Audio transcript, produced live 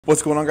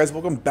What's going on, guys?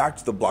 Welcome back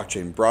to the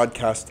blockchain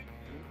broadcast.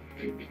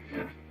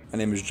 My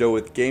name is Joe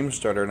with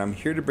GameStarter, and I'm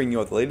here to bring you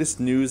all the latest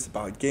news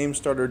about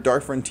GameStarter,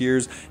 Dark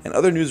Frontiers, and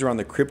other news around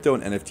the crypto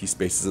and NFT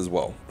spaces as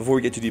well. Before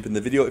we get too deep in the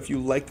video, if you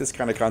like this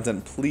kind of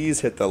content, please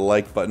hit the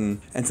like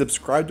button and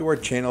subscribe to our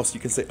channel so you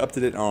can stay up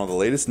to date on all the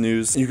latest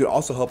news. And you can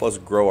also help us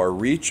grow our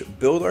reach,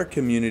 build our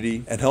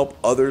community, and help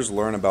others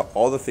learn about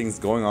all the things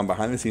going on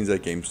behind the scenes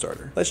at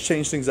GameStarter. Let's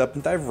change things up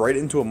and dive right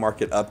into a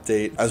market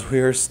update, as we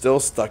are still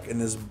stuck in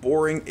this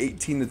boring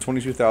 $18,000 to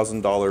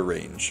 $22,000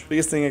 range.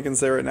 Biggest thing I can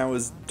say right now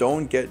is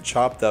don't get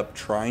chopped up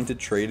trying to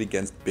trade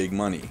against big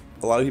money.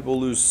 A lot of people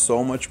lose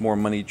so much more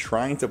money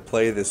trying to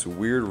play this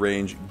weird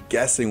range,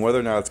 guessing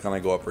whether or not it's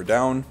going to go up or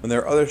down, when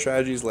there are other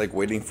strategies like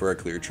waiting for a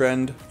clear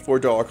trend, or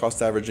dollar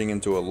cost averaging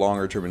into a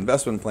longer term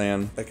investment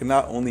plan that can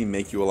not only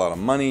make you a lot of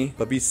money,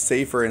 but be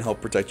safer and help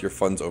protect your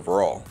funds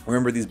overall.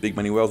 Remember, these big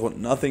money whales want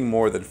nothing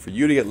more than for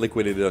you to get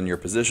liquidated on your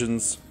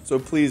positions, so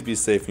please be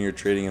safe in your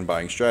trading and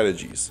buying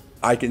strategies.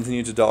 I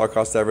continue to dollar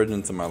cost average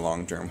into my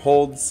long-term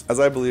holds, as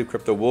I believe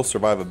crypto will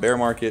survive a bear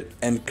market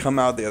and come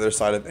out the other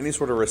side of any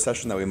sort of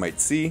recession that we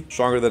might see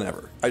stronger than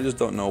ever. I just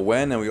don't know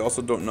when, and we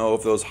also don't know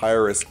if those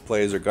higher risk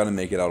plays are going to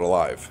make it out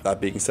alive. That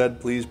being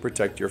said, please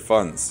protect your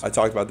funds. I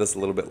talked about this a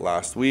little bit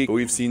last week, but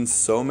we've seen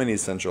so many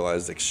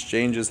centralized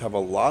exchanges have a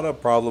lot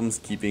of problems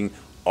keeping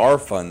our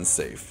funds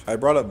safe. I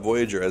brought up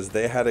Voyager as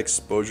they had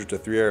exposure to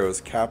Three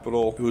Arrows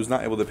Capital, who was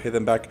not able to pay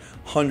them back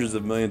hundreds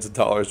of millions of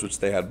dollars which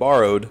they had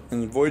borrowed,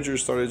 and Voyager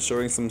started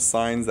showing some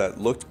signs that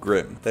looked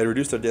grim. They had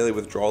reduced their daily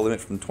withdrawal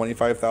limit from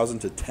 25,000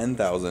 to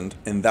 10,000,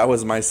 and that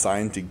was my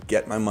sign to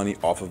get my money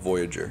off of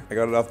Voyager. I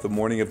got it off the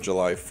morning of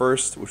July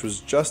 1st, which was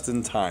just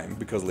in time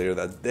because later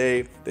that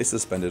day they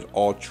suspended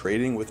all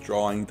trading,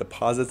 withdrawing,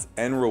 deposits,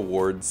 and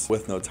rewards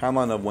with no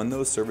timeline of when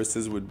those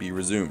services would be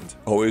resumed.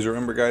 Always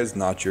remember, guys,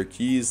 not your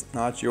keys,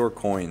 not your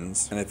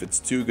coins, and if it's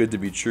too good to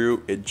be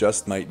true, it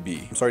just might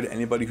be. I'm sorry to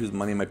anybody whose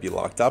money might be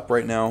locked up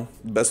right now.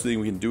 The best thing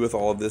we can do with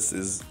all of this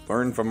is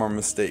learn from our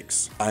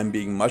mistakes. I'm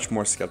being much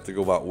more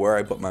skeptical about where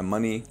I put my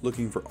money,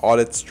 looking for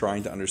audits,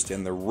 trying to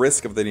understand the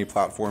risk of the new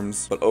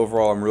platforms, but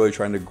overall I'm really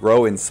trying to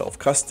grow in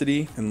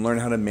self-custody and learn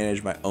how to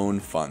manage my own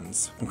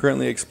funds. I'm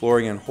currently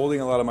exploring and holding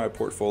a lot of my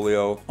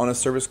portfolio on a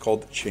service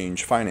called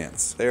Change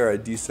Finance. They are a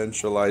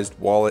decentralized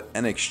wallet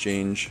and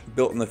exchange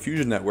built on the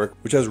Fusion network,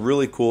 which has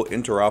really cool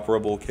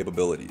interoperable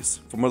capabilities.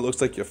 From what it looks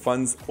like, your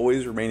funds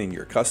always remain in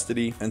your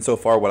custody, and so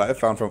far what I've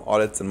found from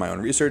audits and my own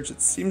research,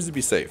 it seems to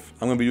be safe.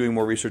 I'm going to be doing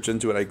more research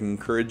into it. I can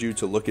encourage you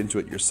to look into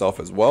it yourself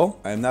as well.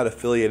 I am not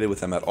affiliated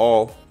with them at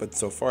all, but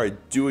so far I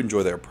do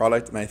enjoy their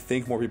product, and I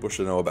think more people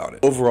should know about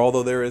it. Overall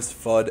though, there is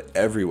FUD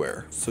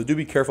everywhere, so do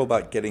be careful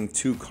about getting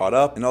too caught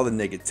up in all the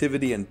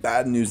negativity and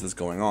bad news that's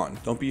going on.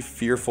 Don't be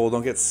fearful,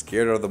 don't get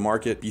scared out of the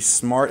market, be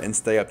smart and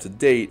stay up to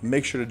date.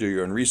 Make sure to do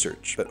your own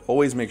research, but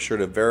always make sure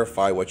to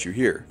verify what you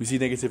hear. We see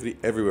negativity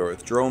everywhere,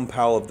 with Jerome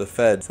Powell of the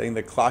Fed saying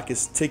the clock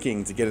is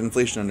ticking to get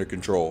inflation under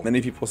control.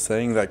 Many people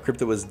saying that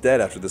crypto was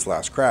dead after this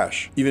last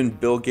crash. Even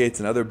Bill Gates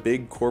and other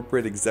big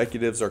corporate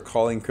executives are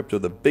calling crypto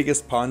the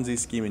biggest Ponzi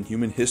scheme in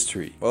human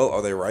history. Well,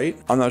 are they right?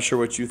 I'm not sure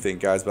what you think,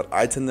 guys, but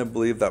I tend to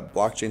believe that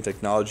blockchain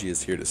technology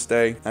is here to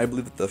stay. I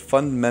believe that the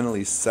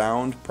fundamentally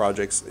sound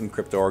projects in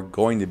crypto are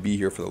going to be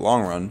here for the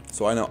long run,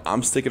 so I know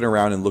I'm sticking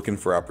around and looking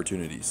for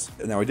opportunities.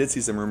 Now, I did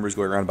see some rumors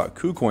going around about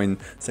KuCoin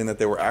saying that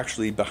they were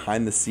actually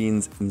behind the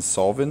scenes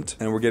insolvent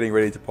and were getting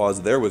ready to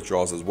pause their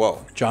withdrawals as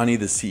well. Johnny,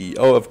 the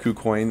CEO of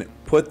KuCoin,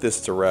 put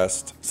this to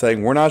rest,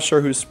 saying we're not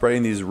sure who's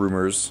spreading these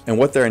rumors and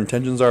what their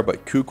intentions are,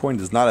 but KuCoin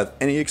does not have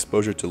any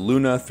exposure to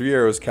Luna, Three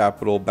Arrows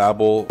Capital,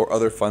 Babel, or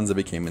other funds that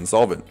became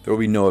insolvent. There will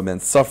be no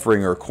immense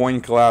suffering or coin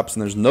collapse,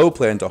 and there's no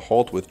plan to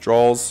halt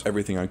withdrawals.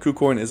 Everything on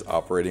KuCoin is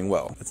operating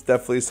well. It's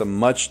definitely some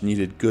much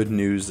needed good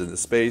news in the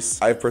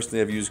space. I personally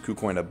have used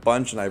KuCoin a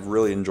bunch, and I've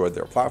really enjoyed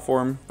their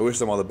platform. I wish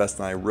them all the best,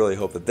 and I really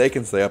hope that they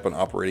can stay up and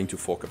operating to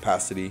full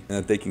capacity, and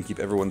that they can keep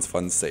everyone's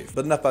funds safe.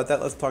 But enough about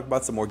that, let's talk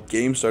about some more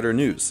GameStarter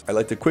news. I'd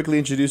like to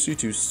quickly introduce you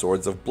to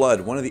Swords of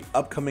Blood, one of the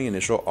upcoming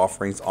initial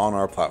offerings on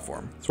our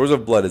platform. Swords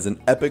of Blood is an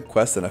epic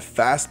quest and a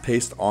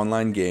fast-paced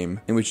online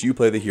game in which you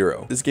play the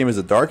hero. This game is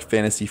a dark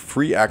fantasy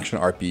free action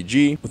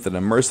RPG with an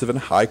immersive and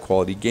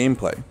high-quality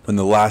gameplay. When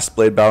the last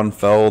Bladebound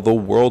fell, the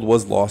world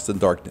was lost in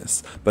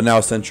darkness, but now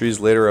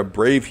centuries later, a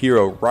brave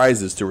hero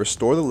rises to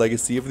restore the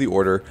legacy of the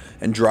Order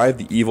and drive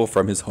the evil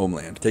from his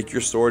homeland. Take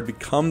your sword,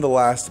 become the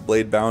last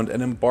Bladebound,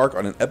 and embark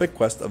on an epic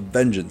quest of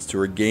vengeance to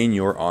regain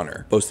your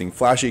honor. Boasting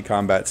flashy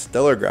combat,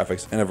 stellar graphics,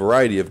 and a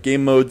variety of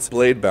game modes,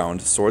 Bladebound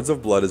Swords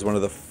of Blood is one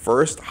of the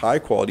first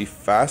high-quality,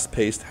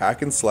 fast-paced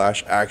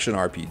hack-and-slash action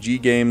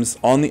RPG games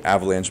on the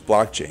Avalanche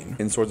blockchain.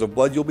 In Swords of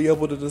Blood, you'll be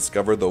able to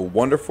discover the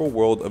wonderful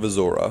world of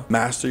Azura,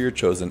 master your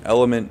chosen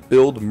element,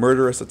 build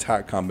murderous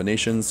attack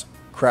combinations,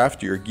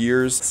 craft your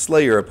gears,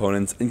 slay your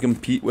opponents, and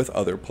compete with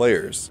other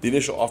players. The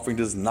initial offering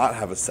does not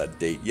have a set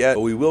date yet,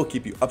 but we will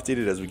keep you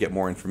updated as we get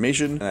more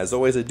information. And as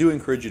always, I do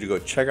encourage you to go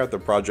check out the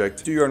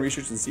project, do your own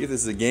research, and see if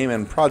this is a game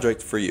and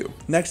project for you.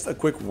 Next, a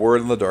quick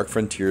word on the Dark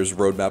Frontiers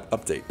roadmap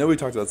update. I know we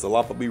talked about this a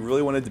lot, but we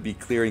really wanted to be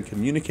clear and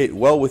communicate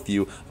well with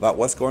you about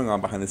what's going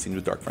on behind the scenes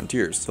with Dark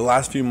Frontiers. The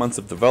last few months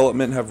of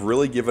development have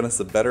really given us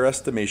a better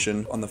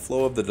estimation on the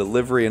flow of the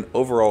delivery and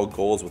overall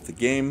goals with the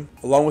game,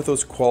 along with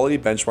those quality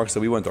benchmarks that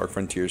we want Dark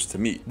Frontiers to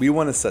meet. We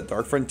want to set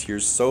Dark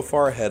Frontiers so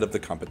far ahead of the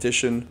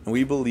competition, and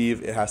we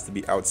believe it has to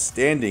be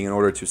outstanding in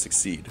order to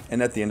succeed.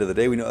 And at the end of the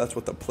day, we know that's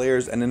what the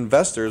players and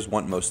investors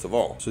want most of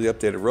all. So the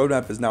updated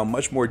roadmap is now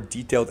much more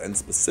detailed and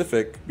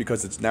specific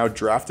because it's now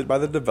drafted by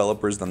the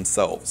developers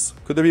themselves.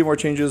 Could there be more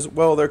changes?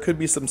 Well, there could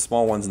be some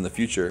small ones in the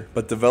future,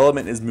 but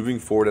development is moving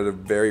forward at a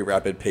very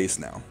rapid pace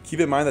now.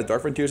 Keep in mind that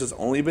Dark Frontiers has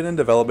only been in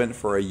development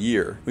for a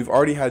year. We've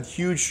already had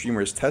huge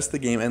streamers test the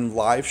game and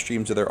live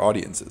stream to their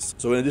audiences.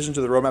 So in addition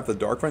to the roadmap, the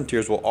Dark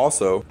Frontiers will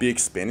also be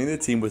expanding the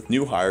team with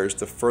new hires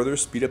to further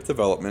speed up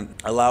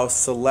development, allow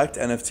select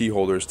NFT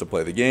holders to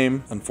play the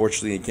game.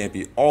 Unfortunately, it can't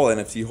be all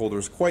NFT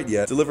holders quite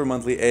yet. Deliver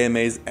monthly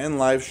AMAs and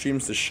live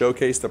streams to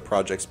showcase the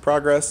project's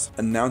progress,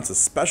 announce a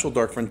special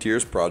Dark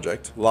Frontiers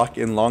project, lock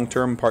in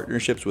long-term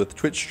partnerships with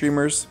Twitch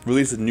streamers,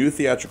 release a new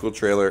theatrical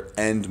trailer,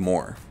 and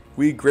more.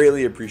 We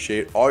greatly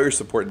appreciate all your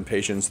support and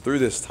patience through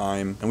this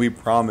time, and we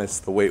promise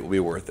the wait will be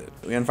worth it.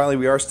 And finally,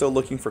 we are still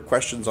looking for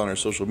questions on our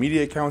social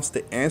media accounts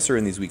to answer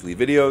in these weekly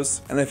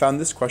videos, and I found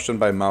this question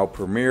by Mao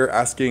Premier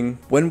asking,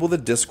 when will the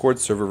Discord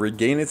server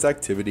regain its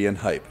activity and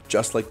hype,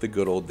 just like the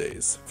good old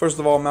days? First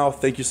of all, Mao,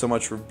 thank you so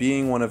much for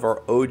being one of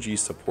our OG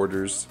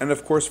supporters, and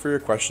of course for your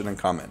question and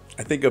comment.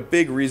 I think a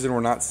big reason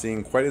we're not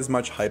seeing quite as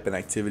much hype and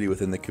activity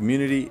within the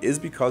community is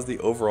because the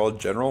overall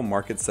general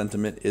market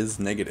sentiment is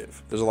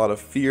negative. There's a lot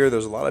of fear,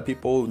 there's a lot of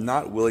people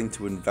not willing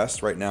to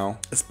invest right now,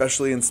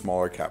 especially in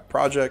smaller cap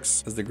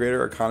projects, as the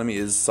greater economy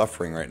is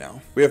suffering right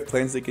now. We have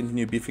plans to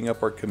continue beefing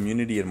up our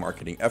community and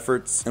marketing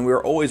efforts, and we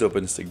are always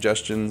open to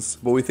suggestions,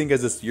 but we think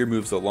as this year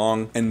moves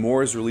along and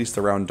more is released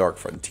around Dark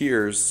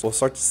Frontiers, we'll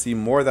start to see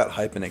more of that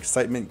hype and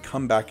excitement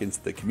come back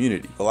into the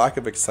community. The lack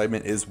of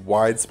excitement is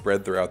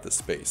widespread throughout the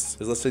space.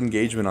 There's less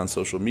engagement on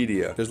social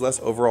media, there's less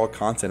overall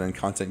content and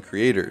content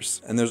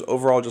creators, and there's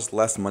overall just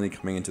less money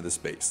coming into the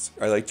space.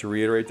 I'd like to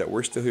reiterate that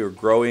we're still here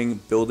growing,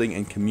 building,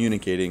 and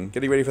communicating,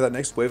 getting ready for that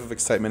next wave of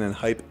excitement and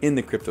hype in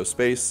the crypto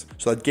space,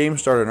 so that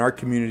GameStarter and our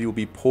community will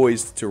be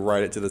poised to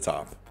ride it to the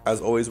top. As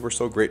always, we're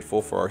so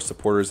grateful for our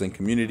supporters and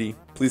community.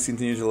 Please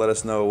continue to let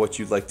us know what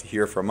you'd like to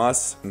hear from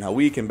us and how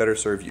we can better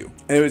serve you.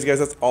 Anyways, guys,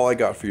 that's all I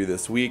got for you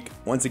this week.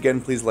 Once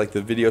again, please like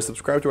the video,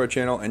 subscribe to our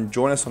channel, and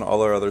join us on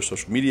all our other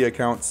social media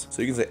accounts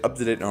so you can stay up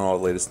to date on all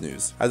the latest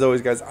news. As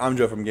always, guys, I'm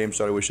Joe from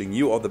GameStarter, wishing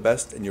you all the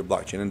best in your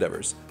blockchain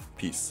endeavors.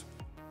 Peace.